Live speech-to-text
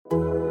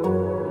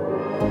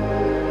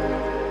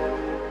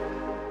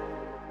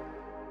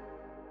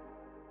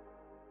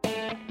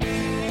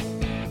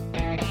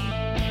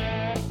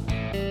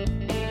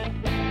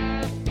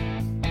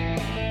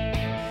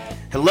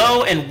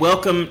Hello and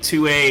welcome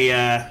to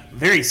a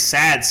very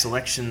sad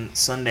Selection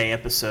Sunday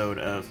episode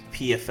of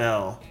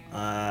PFL.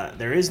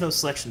 There is no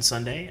Selection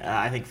Sunday,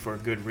 I think for a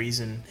good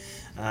reason.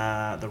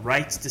 The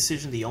right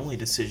decision, the only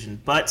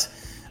decision. But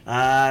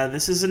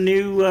this is a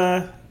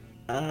new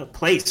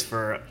place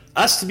for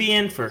us to be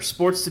in, for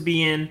sports to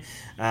be in.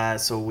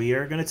 So we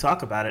are going to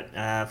talk about it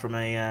from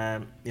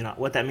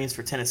what that means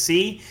for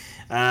Tennessee,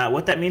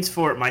 what that means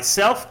for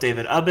myself,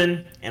 David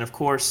Ubben, and of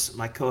course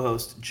my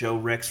co-host Joe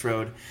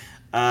Rexrode.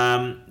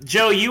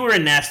 Joe, you were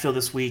in Nashville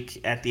this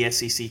week at the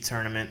SEC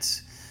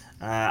tournament.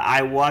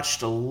 I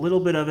watched a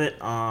little bit of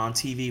it on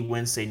TV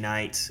Wednesday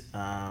night.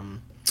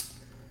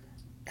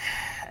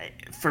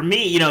 For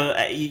me,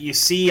 you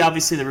see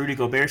obviously the Rudy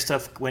Gobert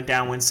stuff went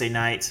down Wednesday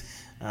night.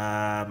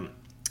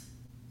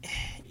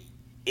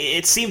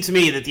 It seemed to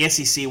me that the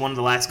SEC, one of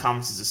the last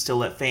conferences to still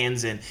let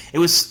fans in. It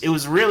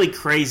was really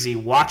crazy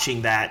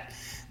watching that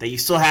you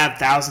still have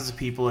thousands of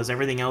people as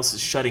everything else is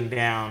shutting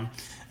down.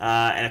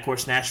 And, of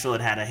course, Nashville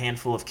had a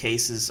handful of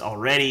cases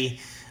already.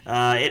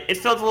 It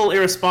felt a little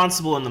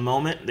irresponsible in the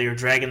moment. They were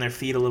dragging their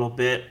feet a little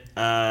bit.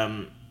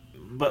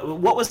 But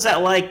what was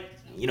that like,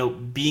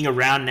 being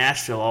around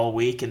Nashville all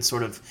week and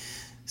sort of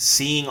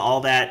seeing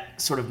all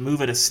that sort of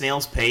move at a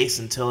snail's pace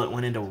until it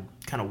went into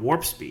kind of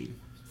warp speed?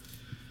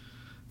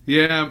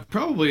 Yeah,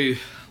 probably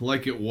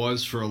like it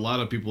was for a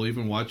lot of people,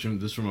 even watching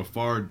this from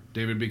afar,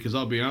 David, because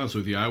I'll be honest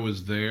with you, I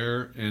was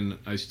there, and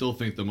I still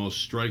think the most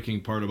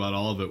striking part about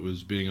all of it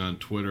was being on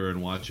Twitter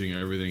and watching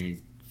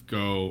everything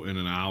go in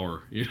an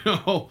hour.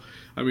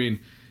 I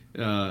mean,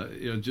 you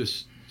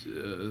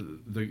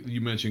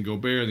mentioned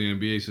Gobert, the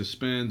NBA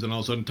suspends, and all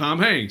of a sudden Tom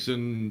Hanks,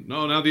 and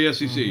now the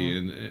SEC,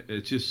 and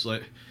it's just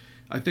like,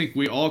 I think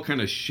we all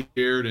kind of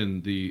shared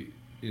in the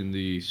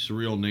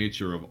surreal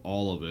nature of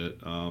all of it.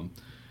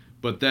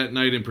 But that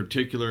night in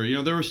particular,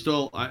 there were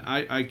still,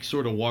 I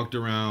sort of walked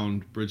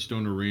around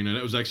Bridgestone Arena, and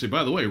it was actually,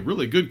 by the way, a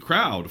really good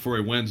crowd for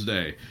a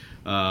Wednesday.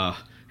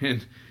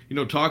 And,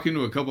 talking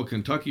to a couple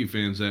Kentucky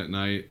fans that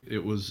night,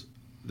 there was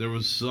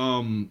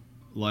some,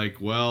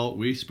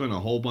 we spent a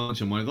whole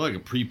bunch of money,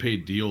 like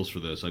prepaid deals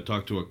for this. I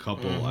talked to a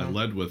couple, I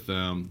led with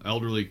them,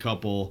 elderly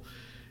couple,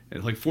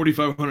 at like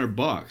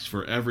 $4,500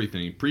 for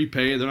everything.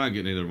 Prepaid, they're not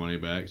getting any of their money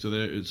back. So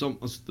it's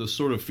the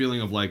sort of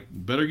feeling of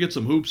better get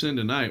some hoops in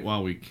tonight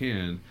while we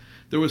can.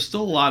 There was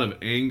still a lot of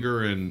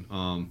anger and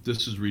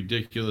this is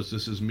ridiculous,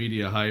 this is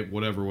media hype,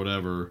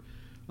 whatever,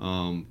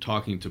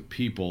 talking to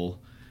people.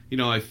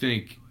 I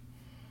think,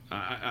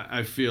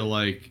 I feel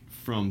like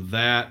from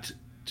that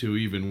to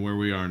even where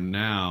we are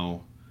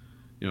now,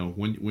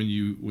 when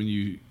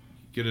you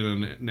get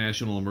a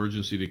national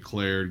emergency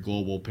declared,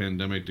 global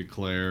pandemic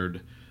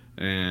declared,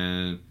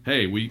 and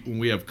hey,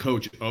 we have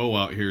Coach O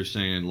out here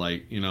saying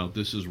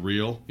this is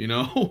real,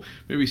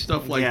 maybe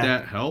stuff like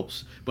that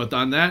helps. But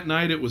on that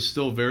night, it was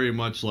still very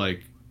much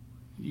like,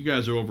 you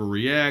guys are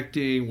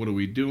overreacting. What are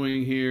we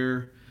doing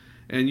here?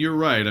 And you're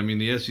right. I mean,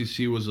 the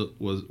SEC was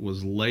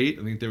late.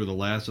 I think they were the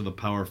last of the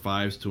Power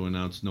Fives to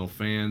announce no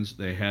fans.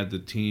 They had the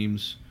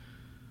teams,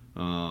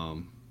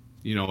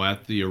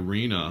 at the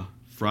arena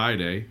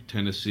Friday,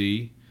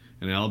 Tennessee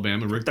and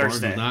Alabama. Rick Barnes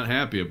was not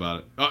happy about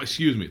it. Oh,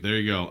 excuse me. There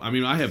you go. I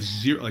mean, I have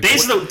zero.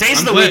 Days of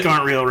the week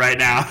aren't real right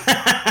now.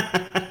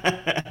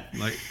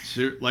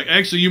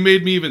 Actually, you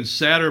made me even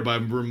sadder by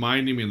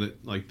reminding me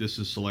that this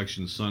is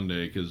Selection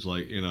Sunday because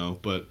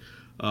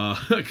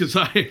because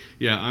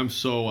I'm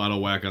so out of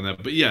whack on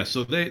that. But yeah,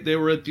 so they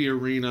were at the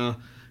arena.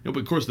 But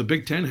of course, the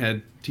Big Ten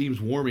had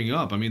teams warming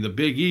up. I mean, the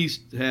Big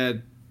East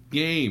had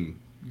game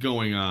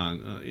going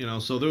on.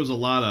 So there was a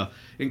lot of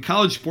in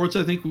college sports.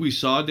 I think we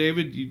saw,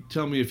 David, you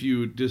tell me if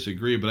you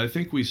disagree, but I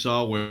think we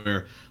saw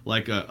where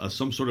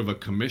some sort of a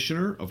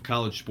commissioner of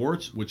college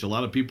sports, which a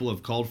lot of people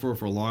have called for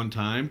a long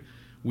time.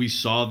 We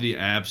saw the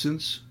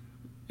absence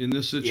in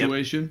this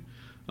situation,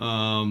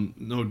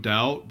 no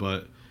doubt.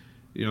 But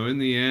in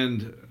the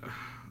end,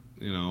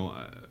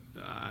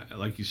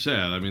 like you said,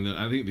 I mean,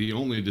 I think the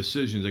only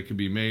decisions that could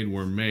be made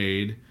were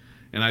made,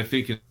 and I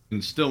think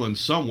still in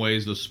some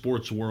ways the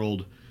sports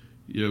world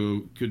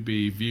could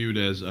be viewed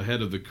as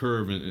ahead of the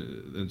curve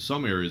in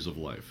some areas of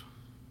life.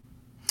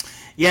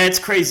 Yeah, it's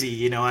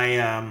crazy.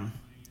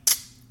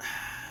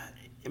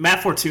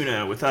 Matt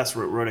Fortuna with us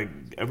wrote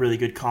a really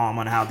good column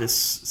on how this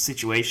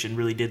situation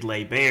really did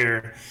lay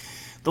bare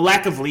the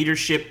lack of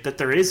leadership that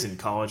there is in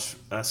college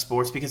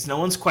sports, because no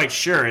one's quite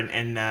sure.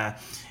 And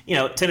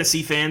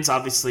Tennessee fans,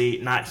 obviously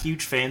not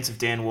huge fans of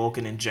Dan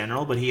Wolken in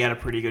general, but he had a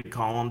pretty good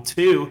column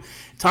too,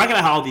 talking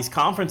about how all these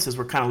conferences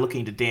were kind of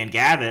looking to Dan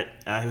Gavitt,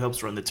 who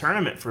helps run the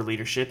tournament, for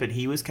leadership, and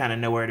he was kind of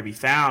nowhere to be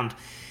found.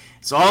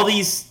 So all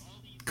these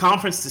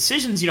conference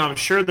decisions, I'm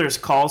sure there's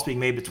calls being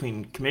made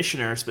between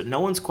commissioners, but no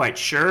one's quite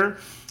sure.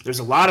 There's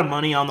a lot of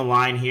money on the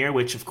line here,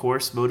 which of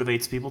course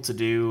motivates people to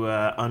do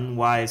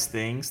unwise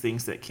things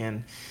that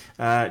can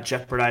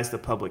jeopardize the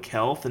public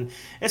health. And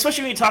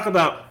especially when you talk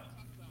about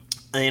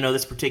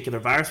this particular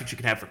virus, which you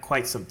can have for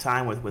quite some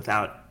time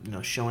without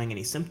showing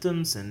any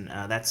symptoms, and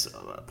that's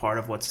part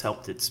of what's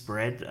helped it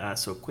spread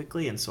so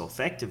quickly and so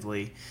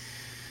effectively.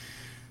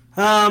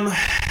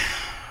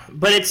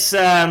 but it's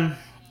I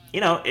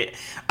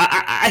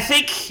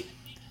think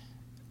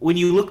when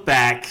you look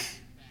back,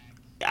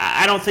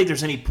 I don't think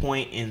there's any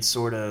point in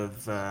sort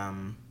of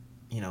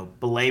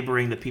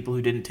belaboring the people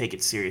who didn't take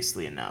it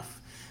seriously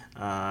enough.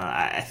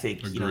 I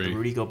think the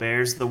Rudy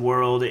Goberts of the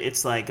world.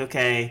 It's like,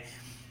 okay,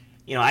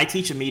 I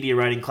teach a media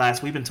writing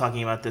class. We've been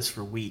talking about this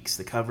for weeks.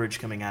 The coverage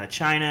coming out of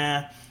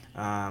China.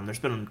 There's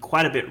been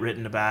quite a bit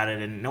written about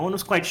it, and no one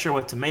was quite sure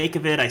what to make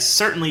of it. I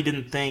certainly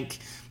didn't think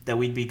that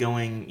we'd be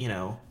going,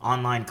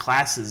 online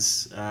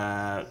classes,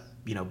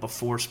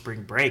 before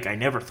spring break. I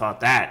never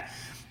thought that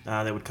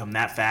would come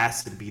that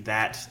fast and be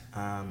that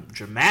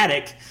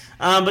dramatic.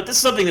 But this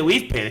is something that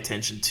we've paid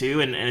attention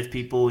to, and if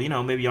people,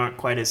 maybe aren't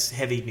quite as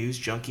heavy news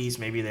junkies,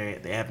 maybe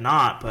they have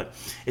not, but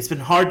it's been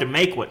hard to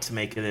make what to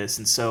make of this.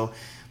 And so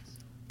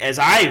as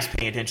I was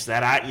paying attention to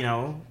that,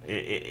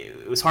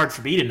 it was hard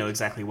for me to know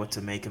exactly what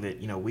to make of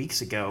it,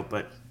 weeks ago.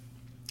 But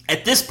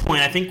at this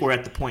point, I think we're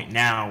at the point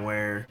now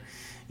where,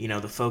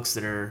 the folks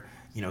that are,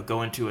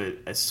 going to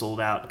a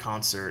sold-out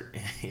concert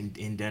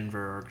in Denver,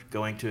 or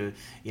going to,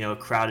 a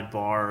crowded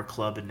bar or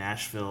club in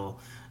Nashville,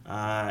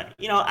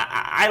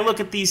 I look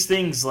at these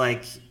things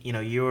like,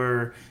 you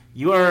are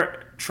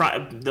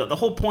trying. The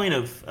whole point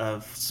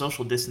of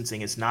social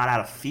distancing is not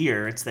out of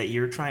fear. It's that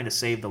you're trying to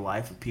save the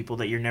life of people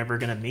that you're never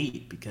going to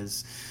meet,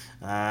 because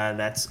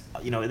that's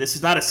this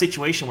is not a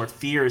situation where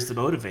fear is the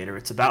motivator.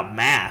 It's about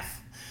math.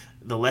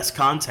 The less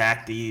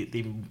contact,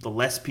 the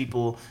less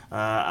people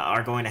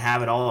are going to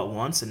have it all at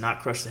once and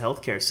not crush the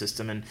healthcare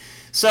system. And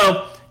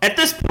so at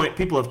this point,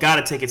 people have got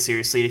to take it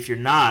seriously. If you're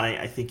not,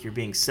 I think you're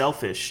being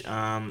selfish.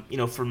 From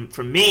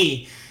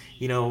me,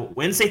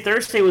 Wednesday,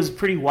 Thursday was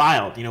pretty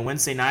wild.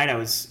 Wednesday night I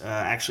was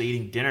actually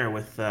eating dinner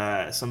with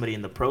somebody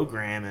in the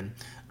program, and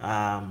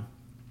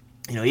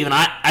even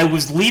I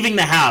was leaving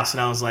the house,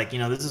 and I was like,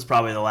 this is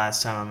probably the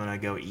last time I'm going to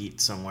go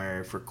eat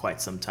somewhere for quite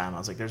some time. I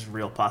was like, there's a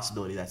real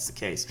possibility that's the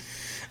case.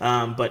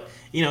 But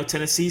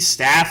Tennessee's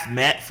staff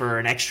met for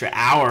an extra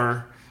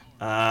hour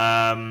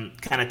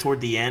kind of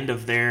toward the end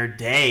of their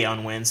day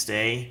on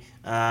Wednesday.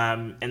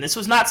 And this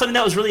was not something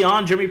that was really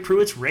on Jeremy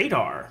Pruitt's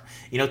radar.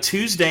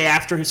 Tuesday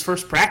after his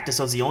first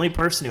practice, I was the only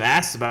person who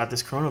asked about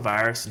this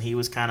coronavirus, and he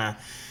was kind of,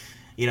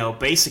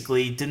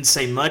 basically didn't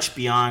say much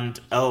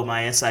beyond,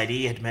 my SID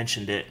had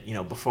mentioned it,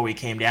 before we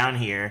came down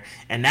here.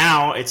 And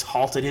now it's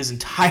halted his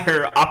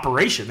entire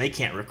operation. They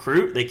can't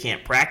recruit. They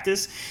can't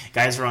practice.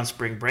 Guys are on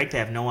spring break. They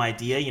have no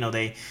idea.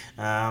 They,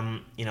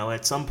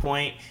 at some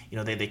point,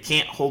 they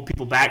can't hold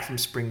people back from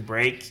spring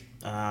break.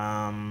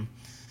 But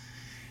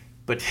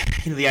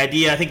the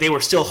idea, I think they were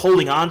still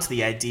holding on to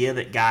the idea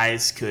that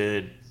guys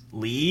could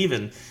leave.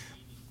 And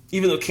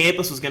even though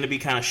campus was going to be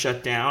kind of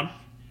shut down,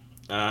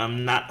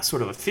 not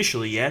sort of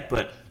officially yet,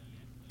 but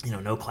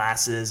no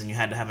classes, and you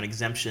had to have an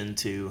exemption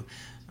to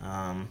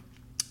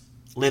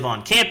live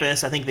on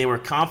campus. I think they were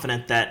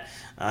confident that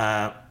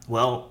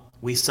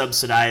we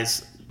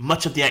subsidize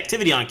much of the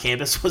activity on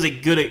campus was a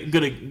good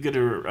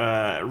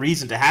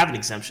reason to have an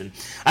exemption.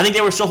 I think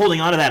they were still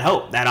holding on to that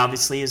hope. That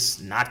obviously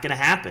is not going to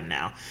happen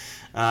now.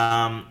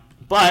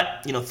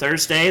 But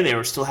Thursday they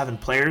were still having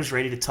players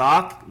ready to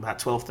talk about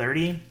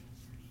 12:30.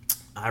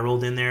 I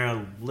rolled in there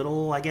a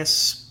little, I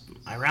guess,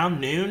 around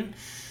noon.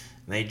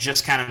 They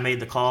just kind of made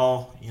the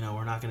call,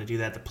 we're not going to do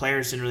that. The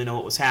players didn't really know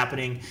what was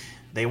happening.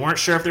 They weren't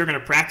sure if they were going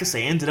to practice.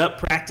 They ended up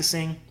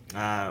practicing.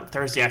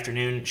 Thursday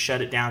afternoon,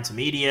 shut it down to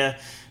media,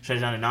 shut it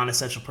down to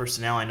non-essential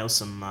personnel. I know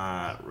some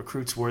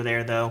recruits were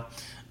there, though.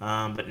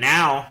 But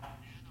now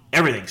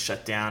everything's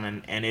shut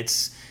down, and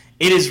it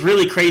is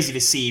really crazy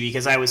to see,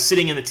 because I was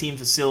sitting in the team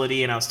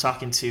facility and I was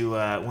talking to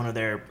one of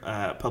their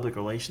public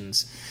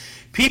relations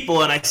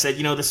people, and I said,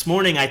 this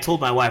morning I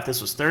told my wife,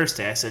 this was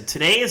Thursday, I said,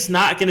 today is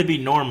not going to be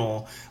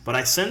normal, but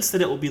I sense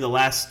that it will be the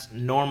last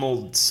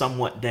normal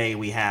somewhat day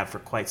we have for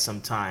quite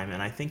some time,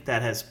 and I think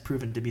that has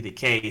proven to be the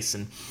case.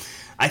 And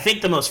I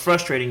think the most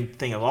frustrating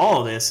thing of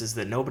all of this is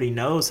that nobody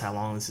knows how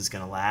long this is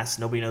going to last.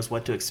 Nobody knows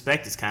what to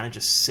expect. It's kind of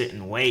just sit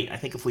and wait. I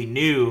think if we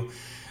knew,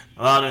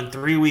 in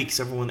 3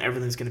 weeks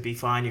everything's going to be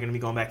fine, you're going to be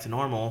going back to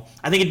normal,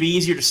 I think it'd be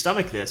easier to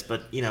stomach this.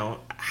 But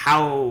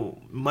how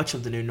much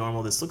of the new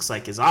normal this looks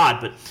like is odd.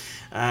 But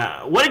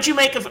what did you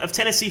make of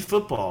Tennessee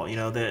football?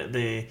 All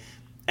the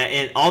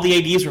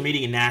ADs were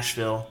meeting in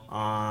Nashville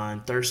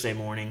on Thursday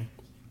morning,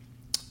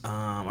 or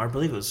I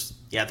believe it was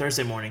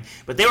Thursday morning.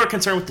 But they were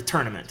concerned with the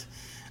tournament.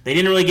 They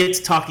didn't really get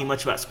to talking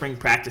much about spring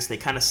practice. They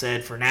kind of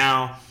said, for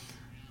now,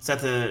 it's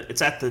at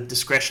the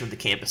discretion of the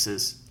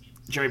campuses.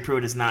 Jeremy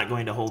Pruitt is not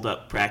going to hold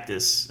up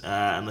practice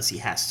unless he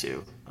has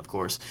to, of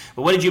course.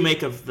 But what did you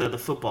make of the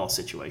football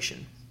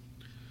situation?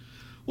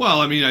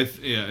 Well,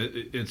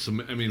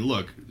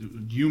 look,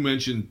 you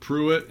mentioned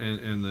Pruitt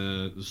and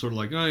the sort of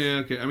like, oh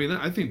yeah, okay.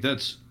 I think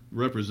that's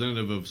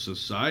representative of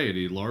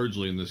society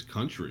largely in this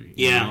country.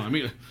 Yeah.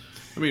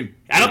 I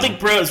don't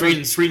think Pruitt was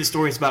reading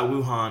stories about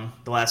Wuhan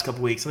the last couple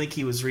of weeks. I think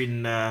he was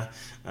reading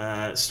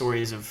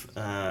stories of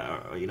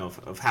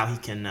how he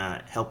can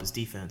help his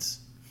defense.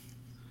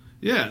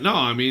 Yeah,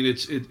 no,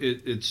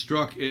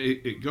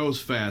 it goes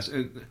fast,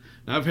 and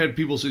I've had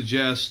people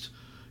suggest,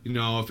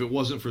 if it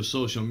wasn't for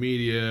social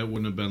media, it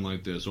wouldn't have been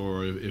like this.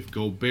 Or if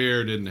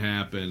Gobert didn't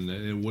happen,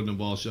 it wouldn't have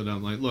all shut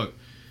down. Like, look,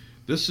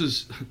 this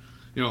is,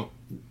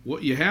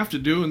 what you have to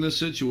do in this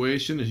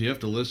situation is you have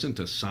to listen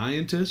to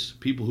scientists,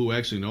 people who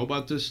actually know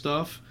about this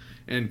stuff.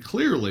 And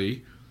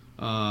clearly,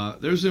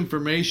 there's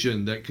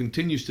information that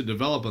continues to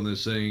develop on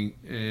this thing.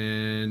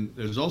 And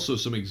there's also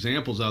some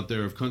examples out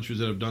there of countries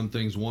that have done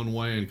things one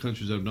way and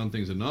countries that have done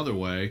things another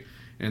way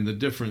and the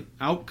different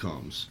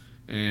outcomes.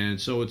 And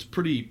so it's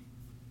pretty...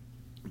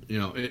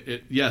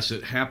 yes,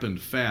 it happened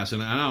fast,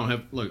 and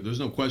there's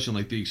no question,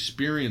 like, the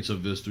experience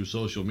of this through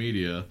social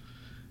media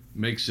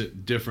makes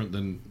it different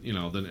than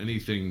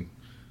anything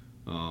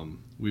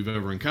we've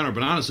ever encountered.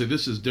 But honestly,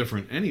 this is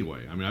different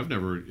anyway. I mean, I've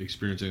never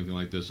experienced anything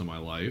like this in my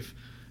life.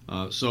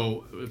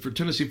 So for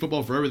Tennessee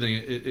football, for everything,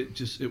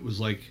 it was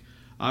like,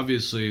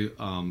 obviously,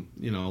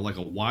 like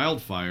a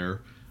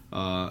wildfire.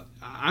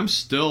 I'm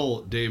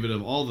still, David,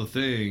 of all the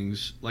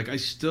things, like, I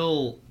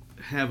still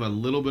have a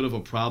little bit of a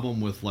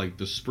problem with, like,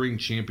 the spring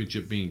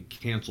championship being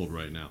canceled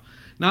right now.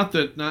 Not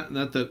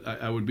that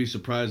I would be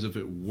surprised if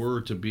it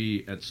were to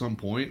be at some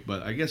point,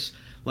 but I guess,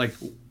 like,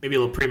 maybe a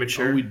little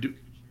premature.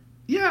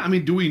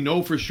 Do we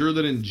know for sure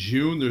that in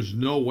June there's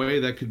no way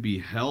that could be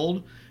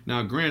held?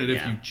 Now, granted,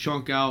 if you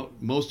chunk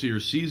out most of your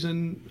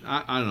season,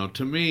 I don't know.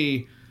 To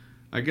me,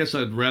 I guess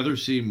I'd rather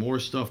see more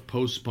stuff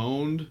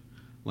postponed,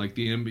 like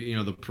the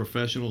NBA, the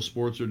professional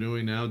sports are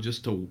doing now,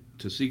 just to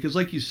see. Because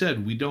like you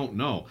said, we don't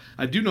know.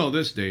 I do know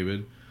this,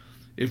 David.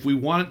 If we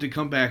want it to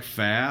come back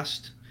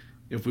fast,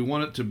 if we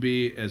want it to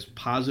be as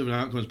positive an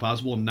outcome as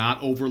possible,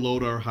 not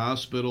overload our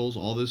hospitals,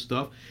 all this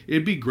stuff,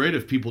 it'd be great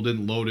if people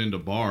didn't load into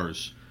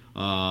bars.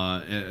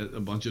 A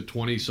bunch of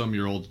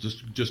 20-some-year-olds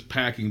just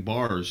packing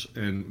bars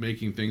and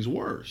making things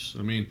worse.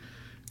 I mean...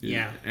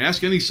 Yeah.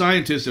 Ask any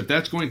scientist if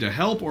that's going to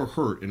help or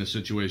hurt in a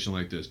situation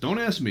like this. Don't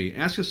ask me.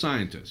 Ask a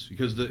scientist,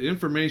 because the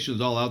information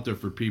is all out there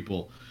for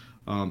people.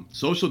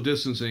 Social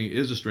distancing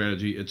is a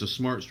strategy. It's a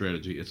smart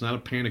strategy. It's not a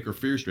panic or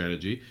fear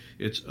strategy.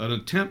 It's an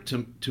attempt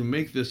to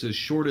make this as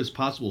short as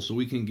possible so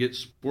we can get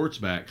sports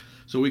back,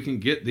 so we can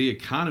get the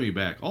economy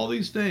back, all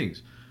these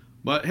things.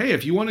 But, hey,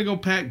 if you want to go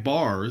pack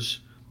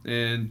bars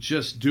and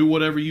just do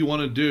whatever you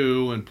want to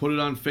do and put it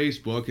on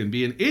Facebook and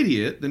be an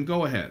idiot, then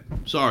go ahead.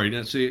 Sorry,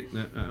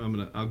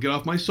 I'll get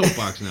off my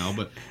soapbox now,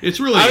 but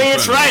it's really...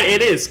 it's right.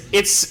 It is.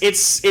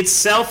 It's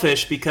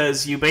selfish,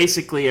 because you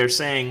basically are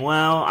saying,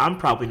 well, I'm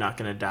probably not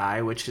going to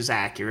die, which is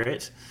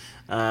accurate.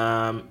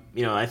 I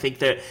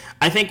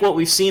think what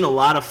we've seen a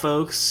lot of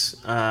folks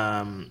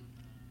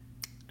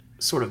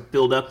sort of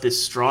build up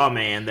this straw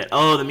man that,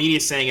 the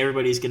media's saying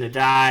everybody's going to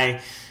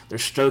die. They're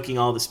stoking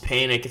all this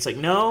panic. It's like,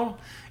 no,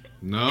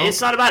 it's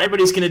not about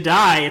everybody's going to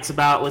die. It's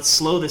about, let's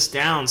slow this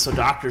down so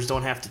doctors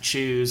don't have to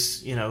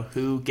choose,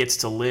 who gets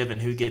to live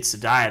and who gets to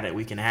die, that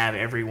we can have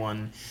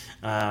everyone,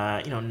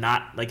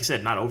 not, like you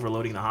said, not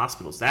overloading the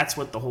hospitals. That's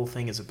what the whole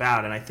thing is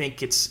about. And I think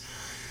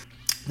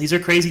these are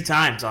crazy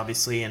times,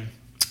 obviously. And,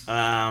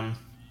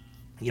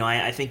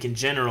 I think in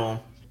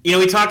general,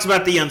 we talked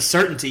about the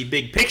uncertainty,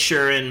 big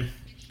picture, and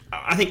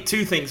I think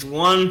two things.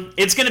 One,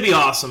 it's going to be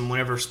awesome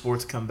whenever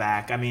sports come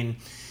back. I mean,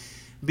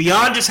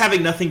 beyond just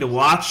having nothing to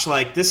watch,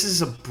 like, this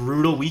is a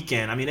brutal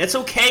weekend. I mean, it's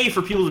okay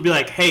for people to be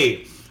like,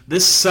 hey,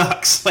 this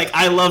sucks. Like,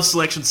 I love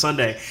Selection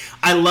Sunday.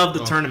 I love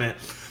the tournament.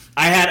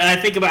 And I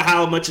think about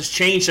how much has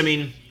changed. I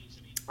mean,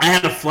 I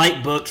had a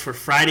flight booked for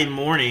Friday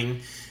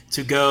morning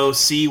to go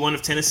see one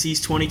of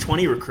Tennessee's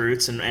 2020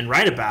 recruits and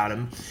write about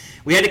him.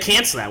 We had to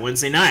cancel that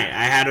Wednesday night.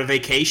 I had a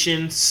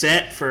vacation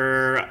set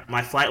for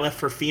my flight left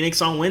for Phoenix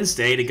on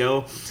Wednesday to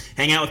go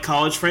hang out with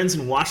college friends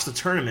and watch the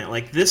tournament.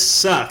 Like, this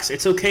sucks.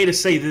 It's okay to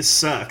say this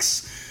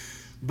sucks,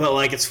 but,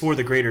 like, it's for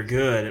the greater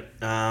good.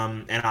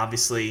 And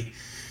obviously,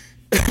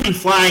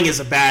 flying is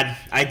a bad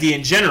idea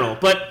in general.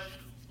 But,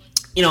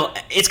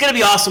 it's going to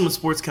be awesome when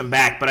sports come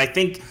back. But I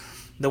think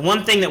the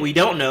one thing that we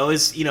don't know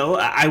is,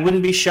 I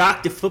wouldn't be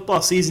shocked if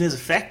football season is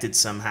affected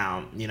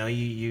somehow.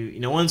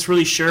 No one's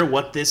really sure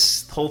what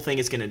this whole thing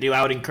is going to do.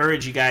 I would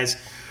encourage you guys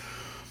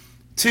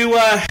to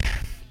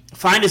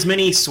find as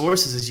many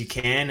sources as you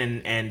can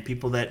and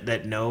people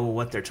that know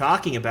what they're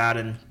talking about.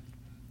 And,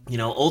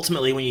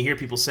 ultimately when you hear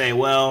people say,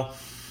 well,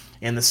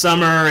 in the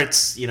summer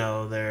it's,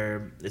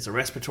 it's a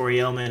respiratory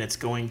ailment, it's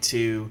going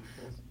to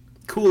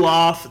cool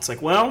off. It's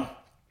like, well,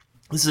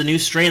 this is a new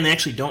strain. They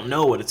actually don't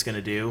know what it's going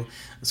to do.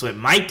 So it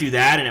might do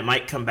that, and it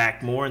might come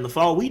back more in the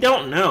fall. We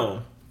don't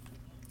know.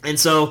 And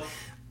so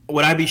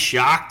would I be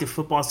shocked if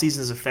football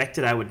season is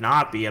affected? I would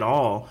not be at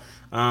all.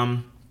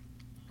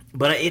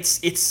 But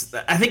it's.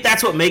 I think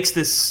that's what makes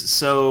this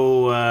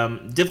so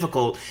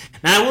difficult.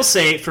 Now, I will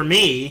say, for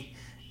me,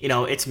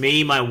 it's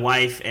me, my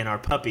wife, and our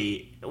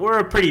puppy. We're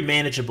a pretty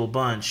manageable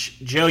bunch.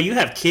 Joe, you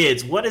have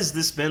kids. What has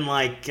this been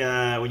like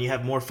when you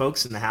have more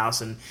folks in the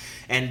house?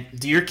 And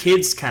do your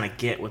kids kind of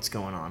get what's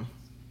going on?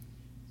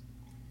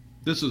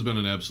 This has been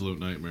an absolute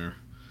nightmare.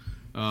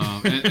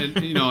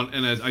 And you know,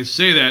 and as I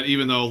say that,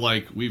 even though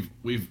like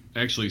we've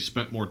actually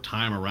spent more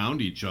time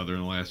around each other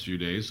in the last few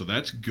days, so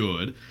that's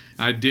good.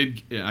 I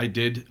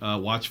did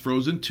watch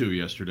Frozen 2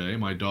 yesterday.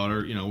 My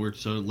daughter, you know, we're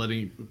sort of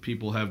letting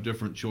people have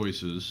different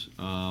choices.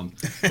 So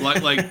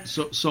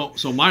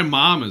my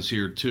mom is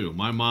here too.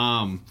 My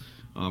mom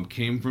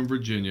came from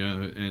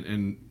Virginia,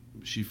 and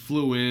she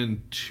flew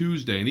in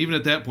Tuesday, and even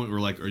at that point,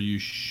 we're like, "Are you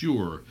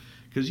sure?"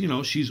 Because you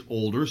know she's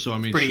older, so I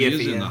mean she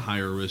is in the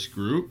higher risk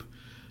group.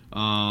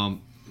 And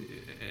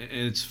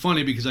it's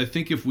funny because I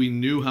think if we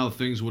knew how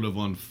things would have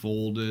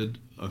unfolded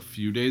a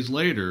few days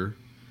later,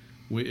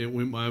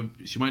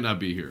 she might not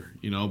be here,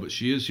 you know, but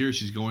she is here.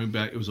 She's going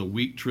back. It was a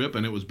week trip,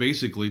 and it was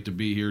basically to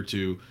be here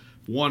to,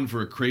 one,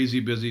 for a crazy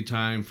busy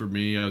time for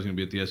me. I was going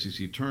to be at the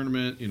SEC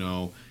tournament, you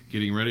know,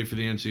 getting ready for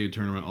the NCAA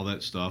tournament, all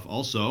that stuff.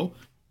 Also,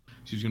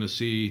 she's going to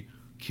see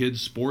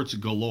kids sports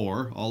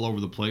galore all over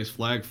the place,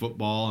 flag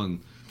football and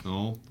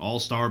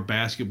all-star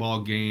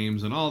basketball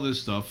games and all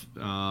this stuff.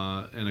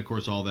 And, of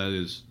course, all that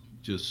is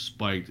just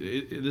spiked.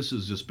 This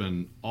has just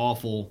been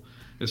awful,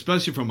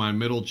 especially for my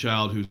middle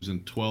child who's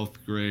in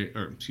 12th grade,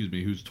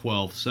 who's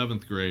 12th,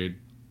 7th grade,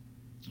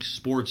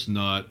 sports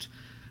nut.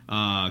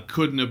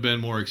 Couldn't have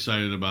been more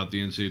excited about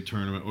the NCAA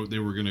tournament. Or they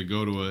were going to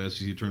go to a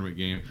SEC tournament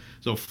game.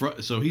 So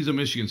he's a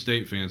Michigan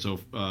State fan.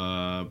 So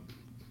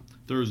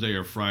Thursday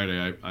or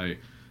Friday, I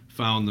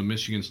found the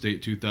Michigan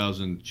State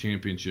 2000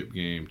 championship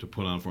game to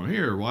put on for him.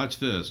 Here, watch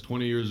this.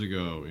 20 years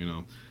ago, you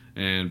know,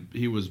 and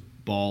he was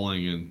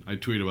bawling, and I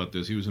tweeted about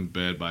this. He was in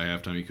bed by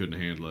halftime. He couldn't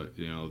handle it.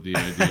 You know, the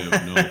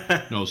idea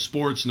of no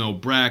sports, no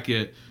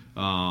bracket,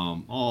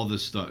 all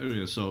this stuff.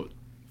 So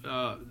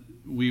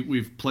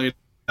we've played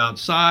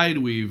outside.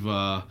 We've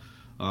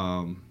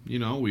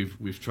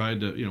we've tried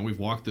to, you know, we've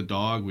walked the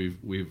dog.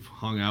 We've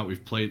hung out.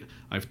 We've played.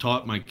 I've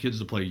taught my kids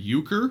to play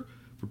euchre.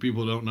 For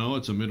people who don't know,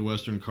 it's a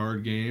Midwestern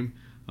card game.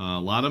 A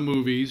lot of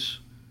movies,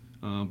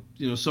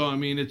 you know. So I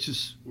mean, it's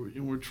just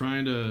we're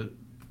trying to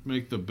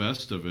make the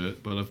best of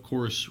it. But of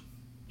course,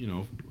 you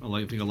know,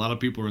 I think a lot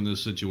of people are in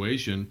this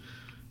situation.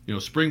 You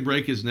know, spring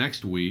break is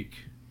next week,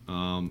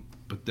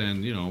 but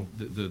then you know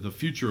the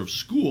future of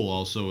school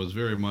also is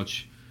very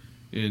much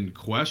in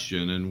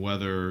question, and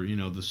whether you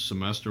know the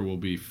semester will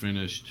be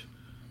finished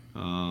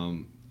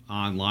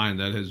online.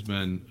 That has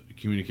been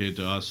communicated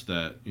to us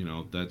that you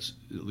know that's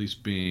at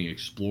least being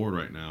explored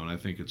right now, and I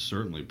think it's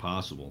certainly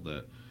possible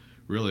that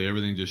really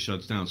everything just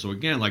shuts down. So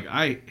again, like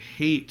I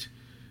hate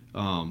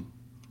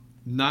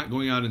not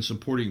going out and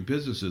supporting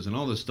businesses and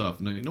all this stuff.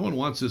 No one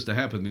wants this to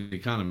happen in the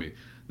economy.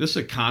 This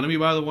economy,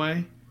 by the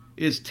way,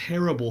 is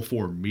terrible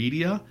for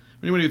media.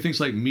 Anybody who thinks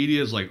like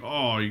media is like,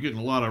 oh, you're getting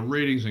a lot of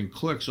ratings and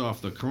clicks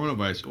off the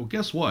coronavirus. Well,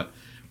 guess what?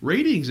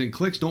 Ratings and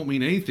clicks don't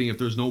mean anything if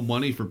there's no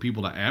money for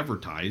people to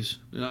advertise.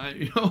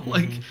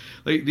 Like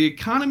the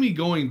economy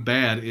going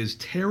bad is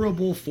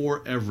terrible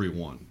for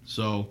everyone.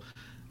 So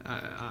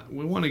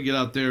we want to get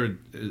out there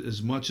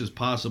as much as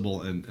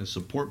possible and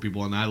support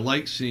people. And I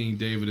like seeing,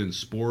 David, in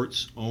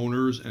sports,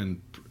 owners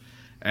and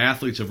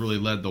athletes have really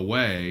led the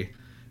way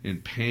in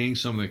paying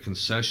some of the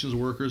concessions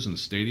workers and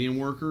stadium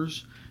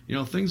workers. You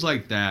know, things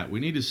like that.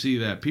 We need to see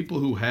that. People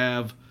who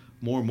have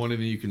more money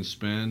than you can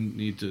spend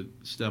need to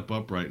step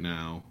up right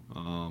now,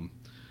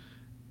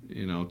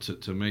 you know,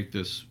 to make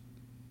this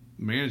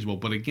manageable.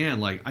 But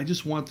again, like, I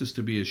just want this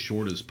to be as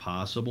short as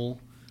possible.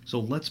 So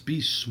let's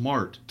be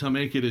smart to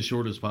make it as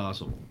short as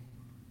possible.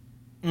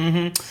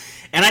 And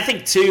I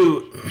think,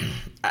 too,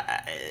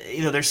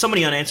 you know, there's so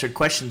many unanswered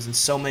questions in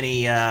so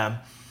many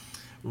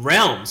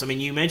realms. I mean,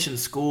 you mentioned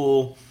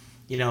school.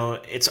 You know,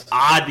 it's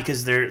odd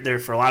because they're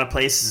for a lot of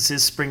places. This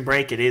is spring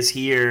break. It is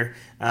here.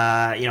 You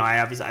know,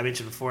 I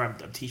mentioned before I'm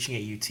teaching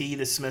at UT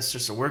this semester,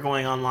 so we're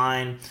going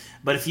online.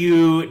 But if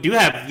you do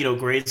have, you know,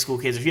 grade school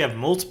kids, if you have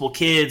multiple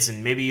kids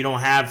and maybe you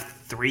don't have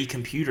 3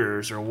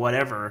 computers or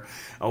whatever,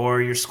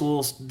 or your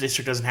school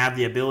district doesn't have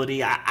the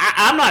ability,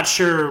 I'm not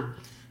sure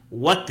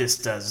what this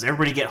does. Does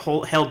everybody get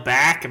held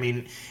back? I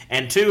mean,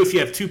 and 2, if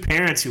you have 2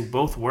 parents who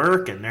both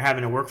work and they're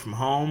having to work from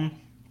home,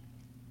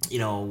 you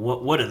know,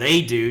 what do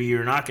they do?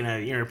 You're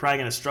probably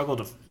gonna struggle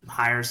to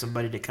hire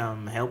somebody to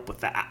come help with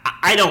that.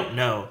 I don't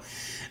know.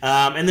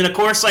 And then of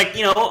course, like,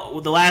 you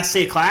know, the last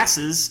day of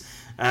classes,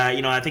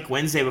 you know, I think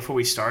Wednesday before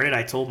we started,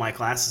 I told my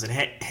classes, and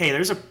hey,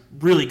 there's a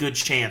really good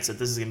chance that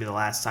this is gonna be the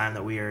last time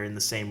that we are in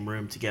the same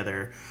room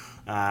together.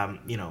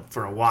 You know,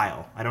 for a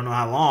while. I don't know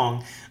how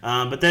long.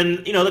 But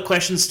then, you know, the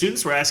question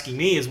students were asking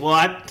me is, well,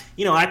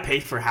 I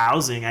pay for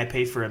housing, I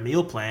pay for a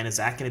meal plan. Is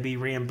that going to be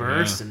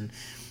reimbursed? Yeah. And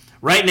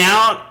right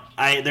now,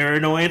 there are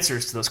no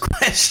answers to those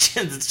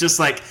questions. It's just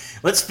like,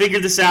 let's figure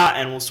this out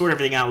and we'll sort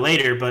everything out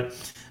later. But,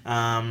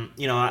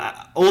 you know,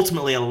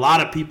 ultimately, a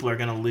lot of people are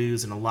going to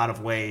lose in a lot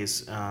of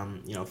ways,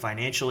 you know,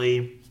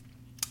 financially,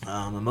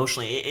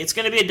 emotionally. It's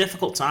going to be a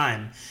difficult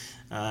time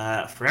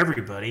for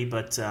everybody.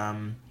 But,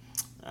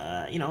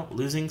 you know,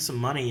 losing some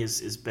money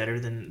is better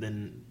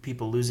than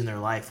people losing their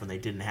life when they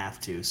didn't have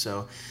to.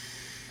 So,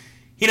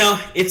 you know,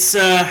 it's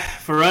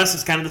for us,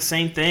 it's kind of the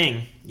same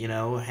thing. You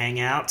know, hang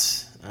out.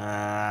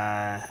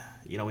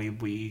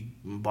 we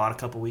bought a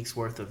couple weeks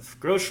worth of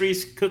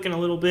groceries, cooking a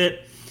little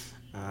bit,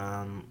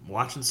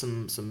 watching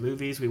some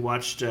movies. We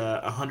watched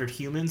 100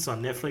 Humans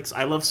on Netflix.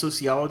 I love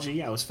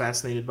sociology. I was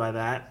fascinated by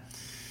that.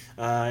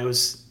 It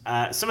was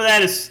some of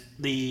that is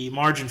the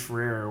margin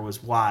for error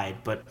was wide,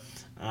 but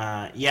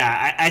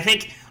I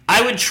think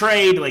I would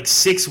trade like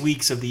 6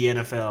 weeks of the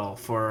NFL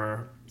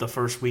for the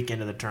first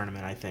weekend of the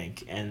tournament. I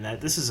think, and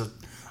that this is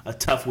a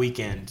tough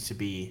weekend to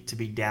be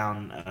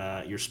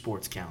down your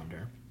sports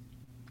calendar.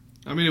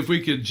 I mean, if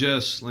we could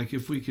just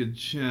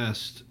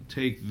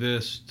take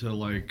this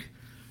to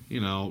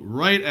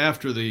right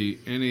after the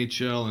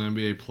NHL and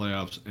NBA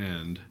playoffs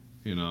end,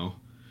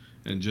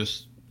 and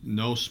just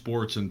no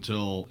sports and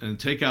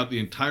take out the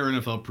entire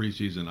NFL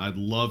preseason. I'd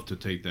love to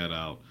take that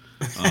out.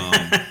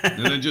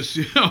 And then just,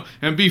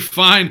 and be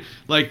fine.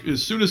 Like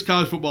as soon as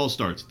college football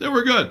starts, then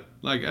we're good.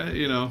 Like,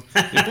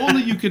 if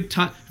only you could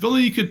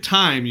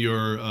time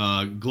your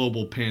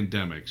global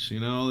pandemics,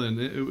 then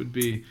it would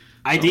be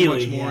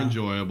ideally so much more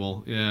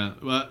enjoyable. Yeah.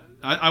 But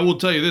I will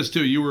tell you this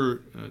too. You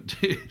were,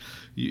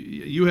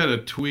 you had a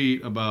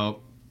tweet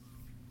about,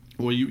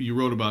 you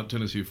wrote about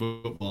Tennessee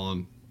football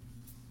and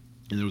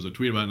there was a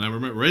tweet about it. And I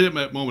remember right at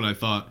that moment, I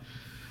thought,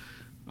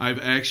 I've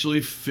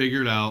actually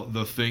figured out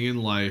the thing in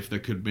life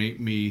that could make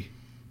me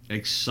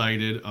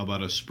excited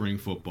about a spring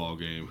football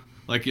game.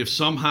 Like if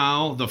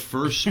somehow the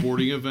first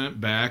sporting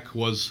event back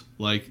was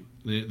like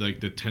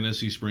the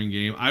Tennessee spring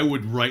game, I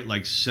would write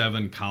like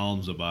 7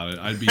 columns about it.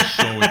 I'd be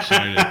so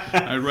excited.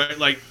 I'd write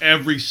like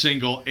every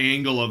single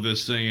angle of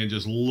this thing and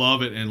just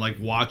love it and like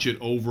watch it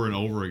over and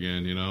over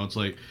again. It's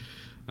like,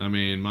 I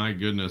mean, my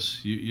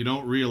goodness, you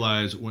don't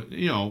realize when,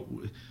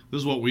 this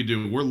is what we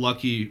do. We're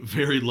lucky,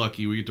 very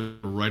lucky. We get to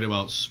write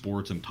about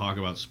sports and talk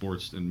about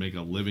sports and make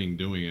a living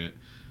doing it.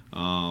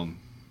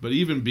 But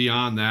even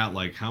beyond that,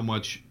 like how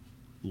much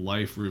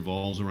life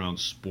revolves around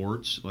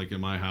sports, like in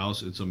my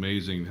house, it's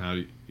amazing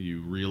how you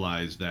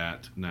realize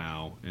that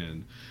now.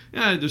 And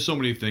there's so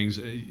many things.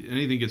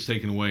 Anything gets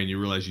taken away and you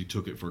realize you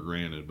took it for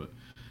granted. But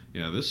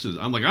yeah,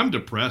 I'm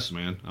depressed,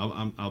 man.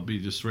 I'll be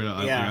just straight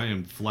out. Yeah. I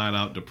am flat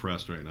out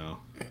depressed right now.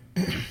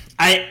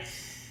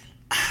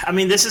 I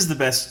mean, this is the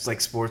best like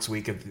sports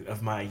week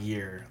of my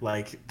year.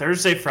 Like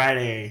Thursday,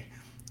 Friday,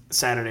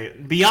 Saturday.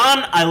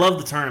 Beyond, I love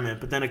the tournament,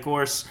 but then of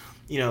course,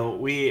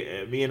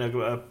 me and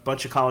a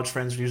bunch of college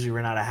friends usually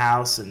rent out a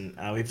house, and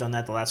we've done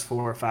that the last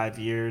 4 or 5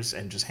 years,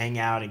 and just hang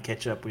out and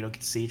catch up. We don't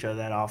get to see each other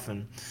that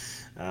often.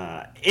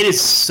 It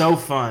is so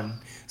fun.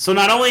 So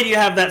not only do you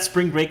have that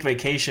spring break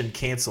vacation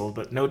canceled,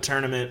 but no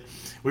tournament.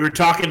 We were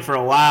talking for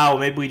a while,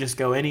 maybe we just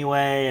go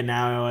anyway, and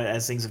now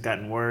as things have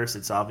gotten worse,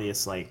 it's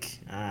obvious like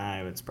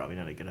it's probably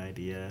not a good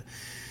idea.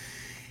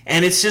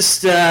 And it's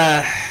just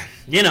I'm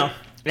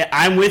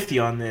with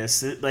you on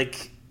this.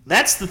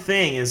 That's the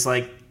thing is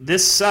like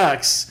this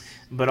sucks,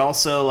 but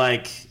also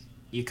like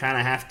you kind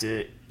of have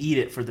to eat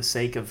it for the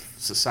sake of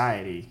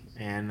society.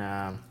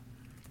 And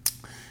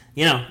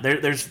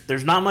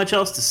there's not much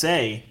else to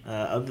say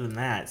other than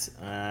that.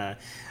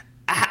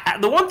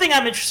 The one thing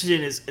I'm interested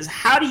in is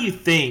how do you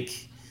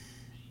think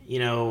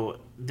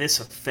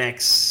this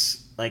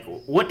affects, like,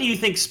 what do you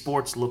think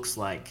sports looks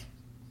like,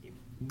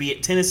 be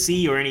it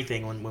Tennessee or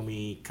anything, when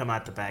we come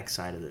out the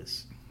backside of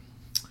this?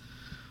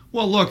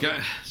 Well, look,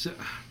 I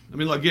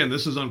mean, again,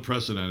 this is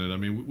unprecedented. I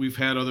mean, we've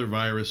had other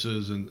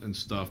viruses and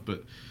stuff,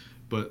 but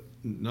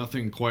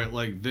nothing quite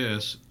like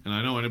this. And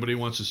I know anybody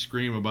wants to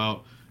scream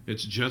about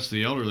it's just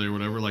the elderly or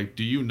whatever. Like,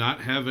 do you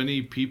not have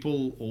any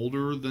people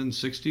older than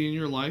 60 in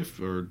your life?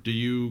 Or do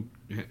you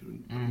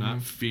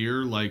not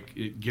fear, like,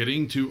 it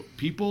getting to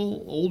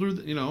people older?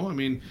 I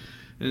mean,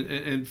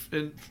 and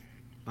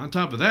on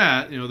top of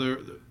that,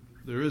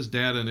 there is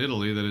data in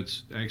Italy that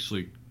it's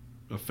actually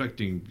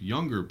affecting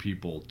younger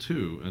people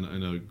too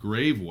in a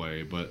grave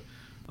way. But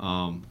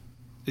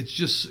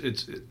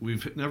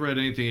we've never had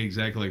anything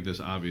exactly like this,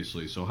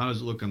 obviously. So how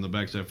does it look on the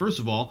backside? First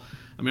of all,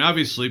 I mean,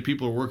 obviously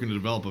people are working to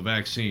develop a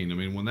vaccine. I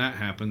mean, when that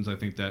happens, I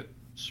think that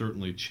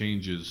certainly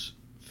changes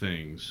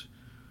things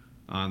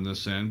on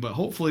this end. But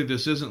hopefully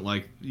this isn't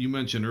like you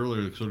mentioned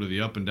earlier, sort of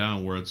the up and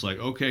down where it's like,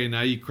 okay,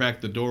 now you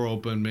crack the door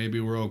open, maybe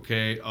we're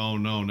okay. Oh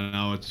no,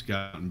 now it's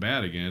gotten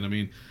bad again. I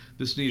mean,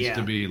 this needs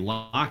to be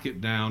lock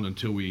it down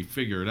until we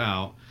figure it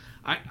out.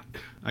 I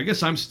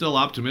guess I'm still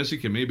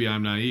optimistic, and maybe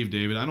I'm naive,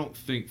 David. I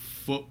think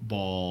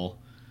football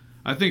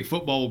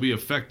will be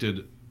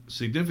affected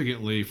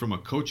significantly from a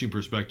coaching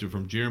perspective,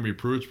 from Jeremy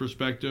Pruitt's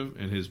perspective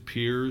and his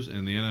peers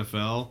in the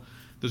NFL.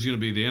 There's going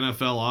to be the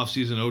NFL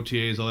offseason,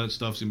 OTAs, all that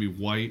stuff's going to be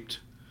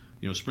wiped.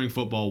 Spring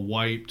football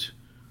wiped.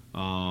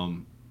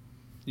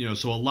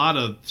 So a lot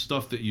of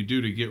stuff that you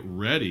do to get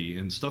ready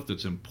and stuff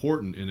that's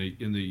important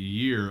in the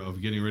year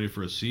of getting ready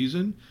for a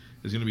season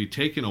is going to be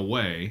taken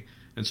away.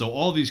 And so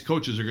all these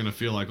coaches are going to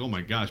feel like, oh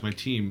my gosh, my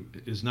team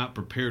is not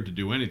prepared to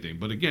do anything.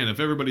 But again, if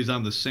everybody's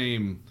on the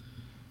same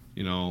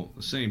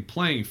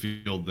playing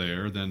field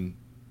there, then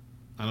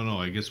I don't know.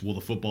 I guess will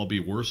the football be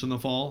worse in the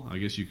fall? I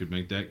guess you could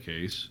make that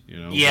case.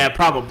 Yeah,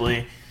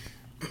 probably.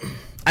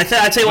 I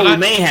tell you But what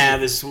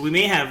we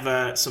may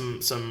have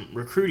some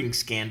recruiting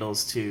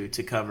scandals to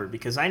cover,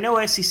 because I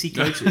know SEC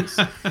coaches.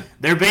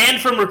 They're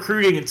banned from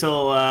recruiting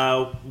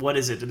until what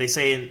is it? Did they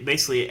say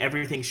basically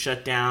everything's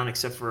shut down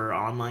except for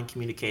online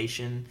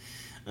communication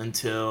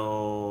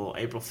until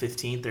April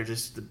 15th? They're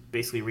just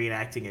basically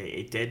reenacting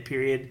a dead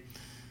period.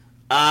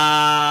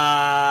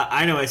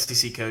 I know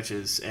SEC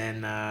coaches,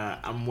 and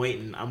I'm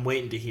waiting. I'm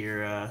waiting to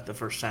hear the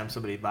first time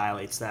somebody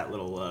violates that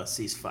little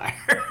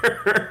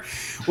ceasefire.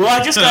 Well,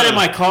 I just got in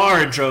my car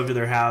and drove to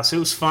their house. It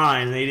was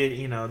fine. They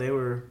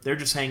didn't, they're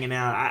just hanging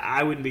out.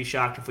 I wouldn't be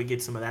shocked if we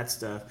get some of that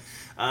stuff.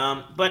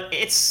 But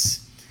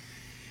it's,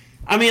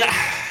 I mean,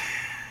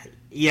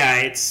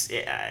 yeah,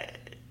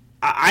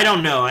 I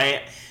don't know.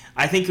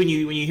 I think when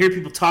you hear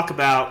people talk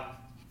about,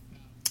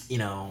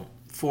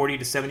 40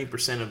 to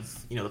 70%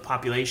 of the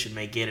population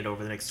may get it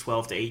over the next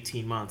 12 to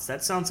 18 months.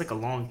 That sounds like a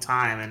long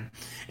time,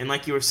 and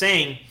like you were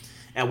saying,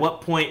 at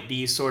what point do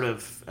you sort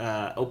of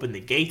open the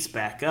gates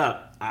back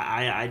up?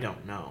 I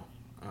don't know.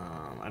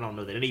 I don't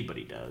know that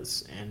anybody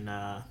does, and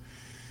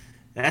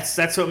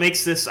that's what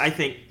makes this. I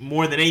think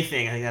more than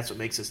anything, I think that's what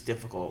makes this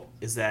difficult,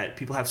 is that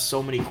people have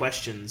so many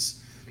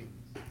questions,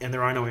 and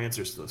there are no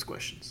answers to those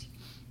questions.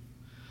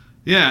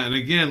 Yeah, and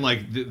again,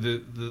 like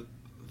the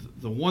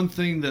one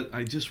thing that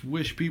I just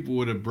wish people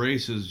would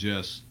embrace is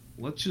just,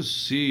 let's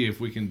just see if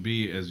we can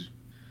be as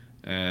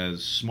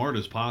smart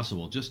as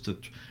possible. Just to,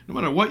 no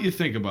matter what you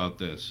think about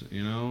this,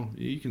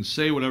 you can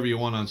say whatever you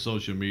want on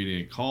social media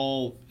and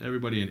call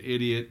everybody an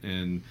idiot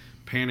and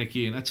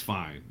panicky, and that's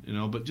fine,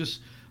 But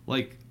just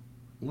like,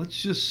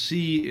 let's just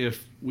see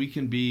if we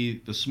can be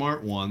the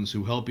smart ones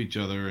who help each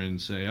other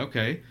and say,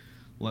 okay,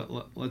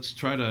 let's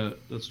try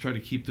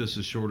to keep this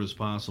as short as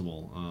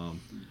possible.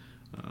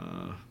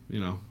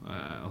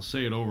 I'll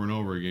say it over and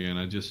over again.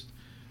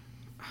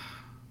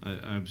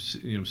 I'm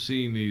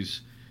seeing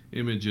these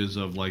images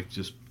of like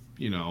just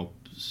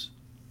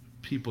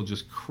people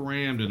just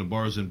crammed into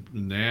bars in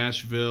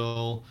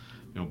Nashville,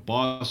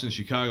 Boston,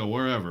 Chicago,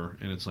 wherever,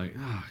 and it's like,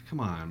 come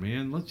on,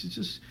 man, let's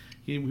just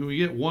can we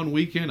get one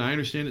weekend? I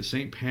understand it's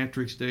St.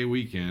 Patrick's Day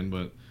weekend,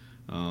 but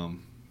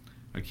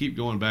I keep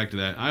going back to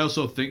that. I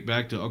also think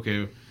back to,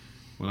 okay,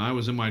 when I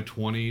was in my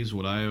 20s,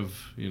 would I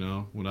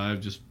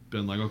have just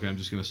been like, okay, I'm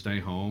just going to stay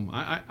home?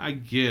 I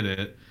get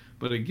it.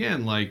 But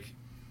again, like,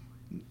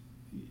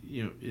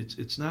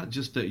 it's not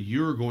just that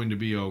you're going to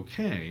be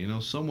okay.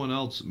 Someone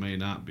else may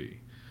not be.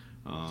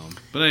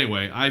 But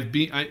anyway,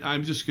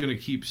 I'm just going to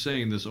keep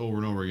saying this over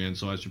and over again,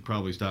 so I should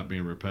probably stop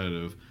being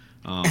repetitive.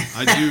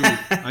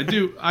 I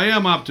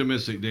am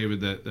optimistic,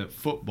 David, that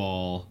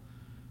football,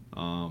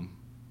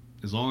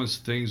 as long as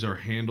things are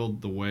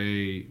handled the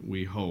way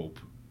we hope,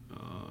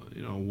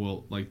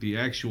 will, like, the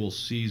actual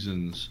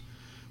seasons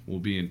will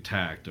be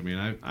intact. I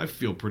mean, I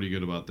feel pretty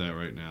good about that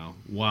right now,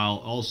 while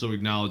also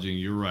acknowledging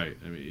you're right.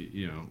 I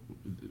mean,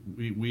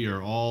 we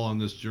are all on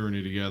this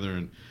journey together,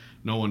 and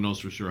no one knows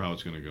for sure how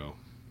it's going to go.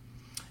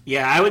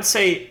 Yeah, I would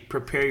say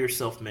prepare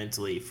yourself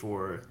mentally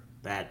for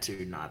that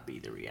to not be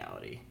the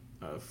reality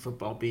of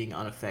football being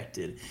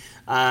unaffected.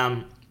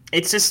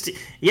 It's just,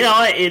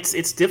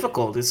 it's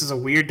difficult. This is a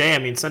weird day. I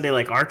mean, Sunday,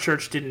 like, our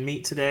church didn't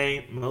meet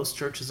today. Most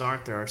churches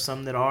aren't. There are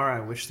some that are.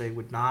 I wish they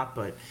would not,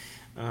 but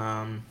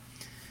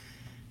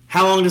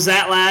how long does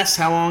that last?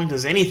 How long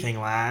does anything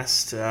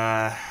last?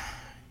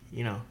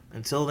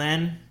 Until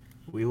then,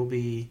 we will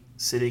be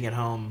sitting at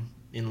home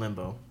in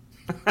limbo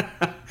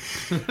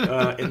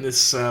in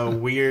this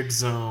weird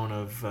zone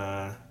of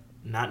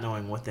not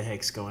knowing what the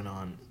heck's going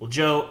on. Well,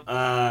 Joe,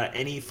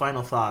 any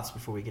final thoughts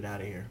before we get out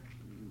of here?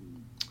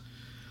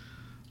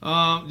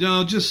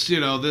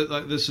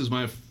 This is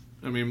my,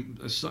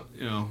 this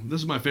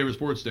is my favorite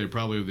sports day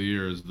probably of the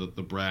year, is the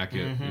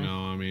bracket.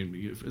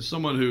 Mm-hmm. As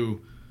someone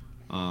who,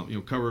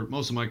 covered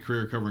most of my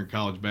career covering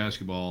college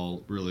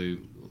basketball,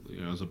 really,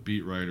 as a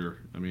beat writer,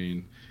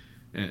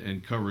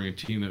 and covering a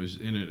team that was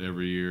in it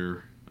every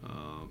year,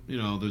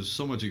 there's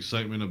so much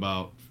excitement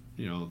about,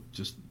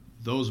 just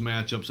those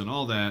matchups and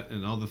all that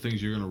and all the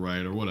things you're going to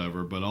write or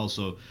whatever, but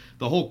also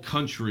the whole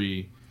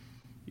country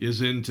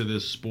is into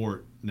this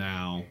sport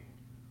now,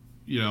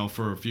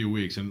 for a few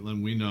weeks.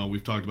 And we know,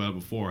 we've talked about it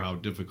before, how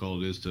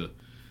difficult it is to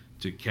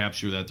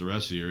capture that the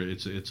rest of the year.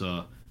 It's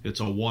a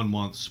 1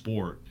 month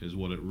sport is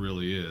what it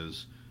really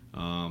is.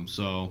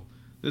 So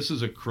this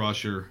is a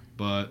crusher,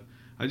 but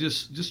I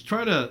just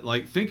try to,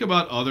 like, think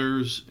about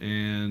others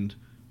and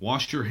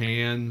wash your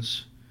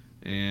hands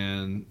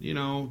and,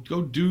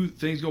 go do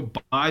things, go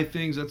buy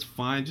things. That's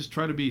fine. Just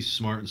try to be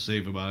smart and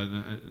safe about it.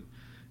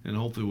 And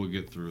hopefully we'll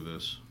get through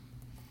this.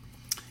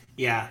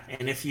 Yeah,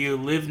 and if you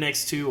live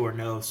next to or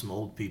know some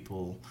old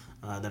people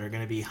that are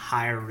going to be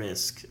higher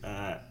risk,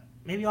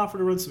 maybe offer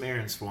to run some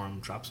errands for them,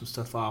 drop some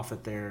stuff off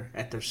at their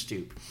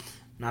stoop.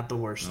 Not the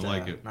worst. I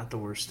like it. Not the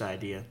worst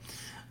idea.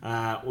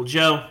 Well,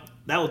 Joe,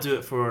 that will do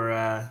it for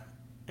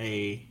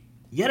a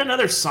yet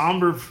another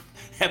somber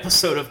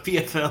episode of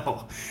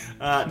PFL.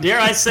 Dare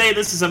I say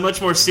this is a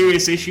much more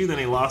serious issue than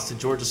a loss to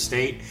Georgia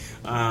State,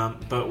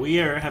 but we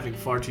are having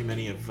far too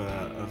many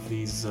of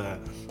these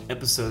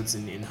episodes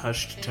in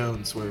hushed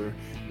tones where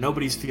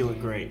nobody's feeling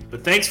great.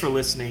 But thanks for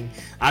listening.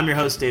 I'm your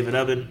host, David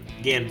Ubben.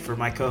 Again, for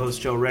my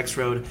co-host, Joe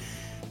Rexroad.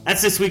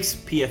 That's this week's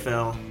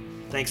PFL.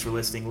 Thanks for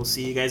listening. We'll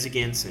see you guys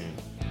again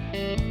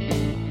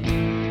soon.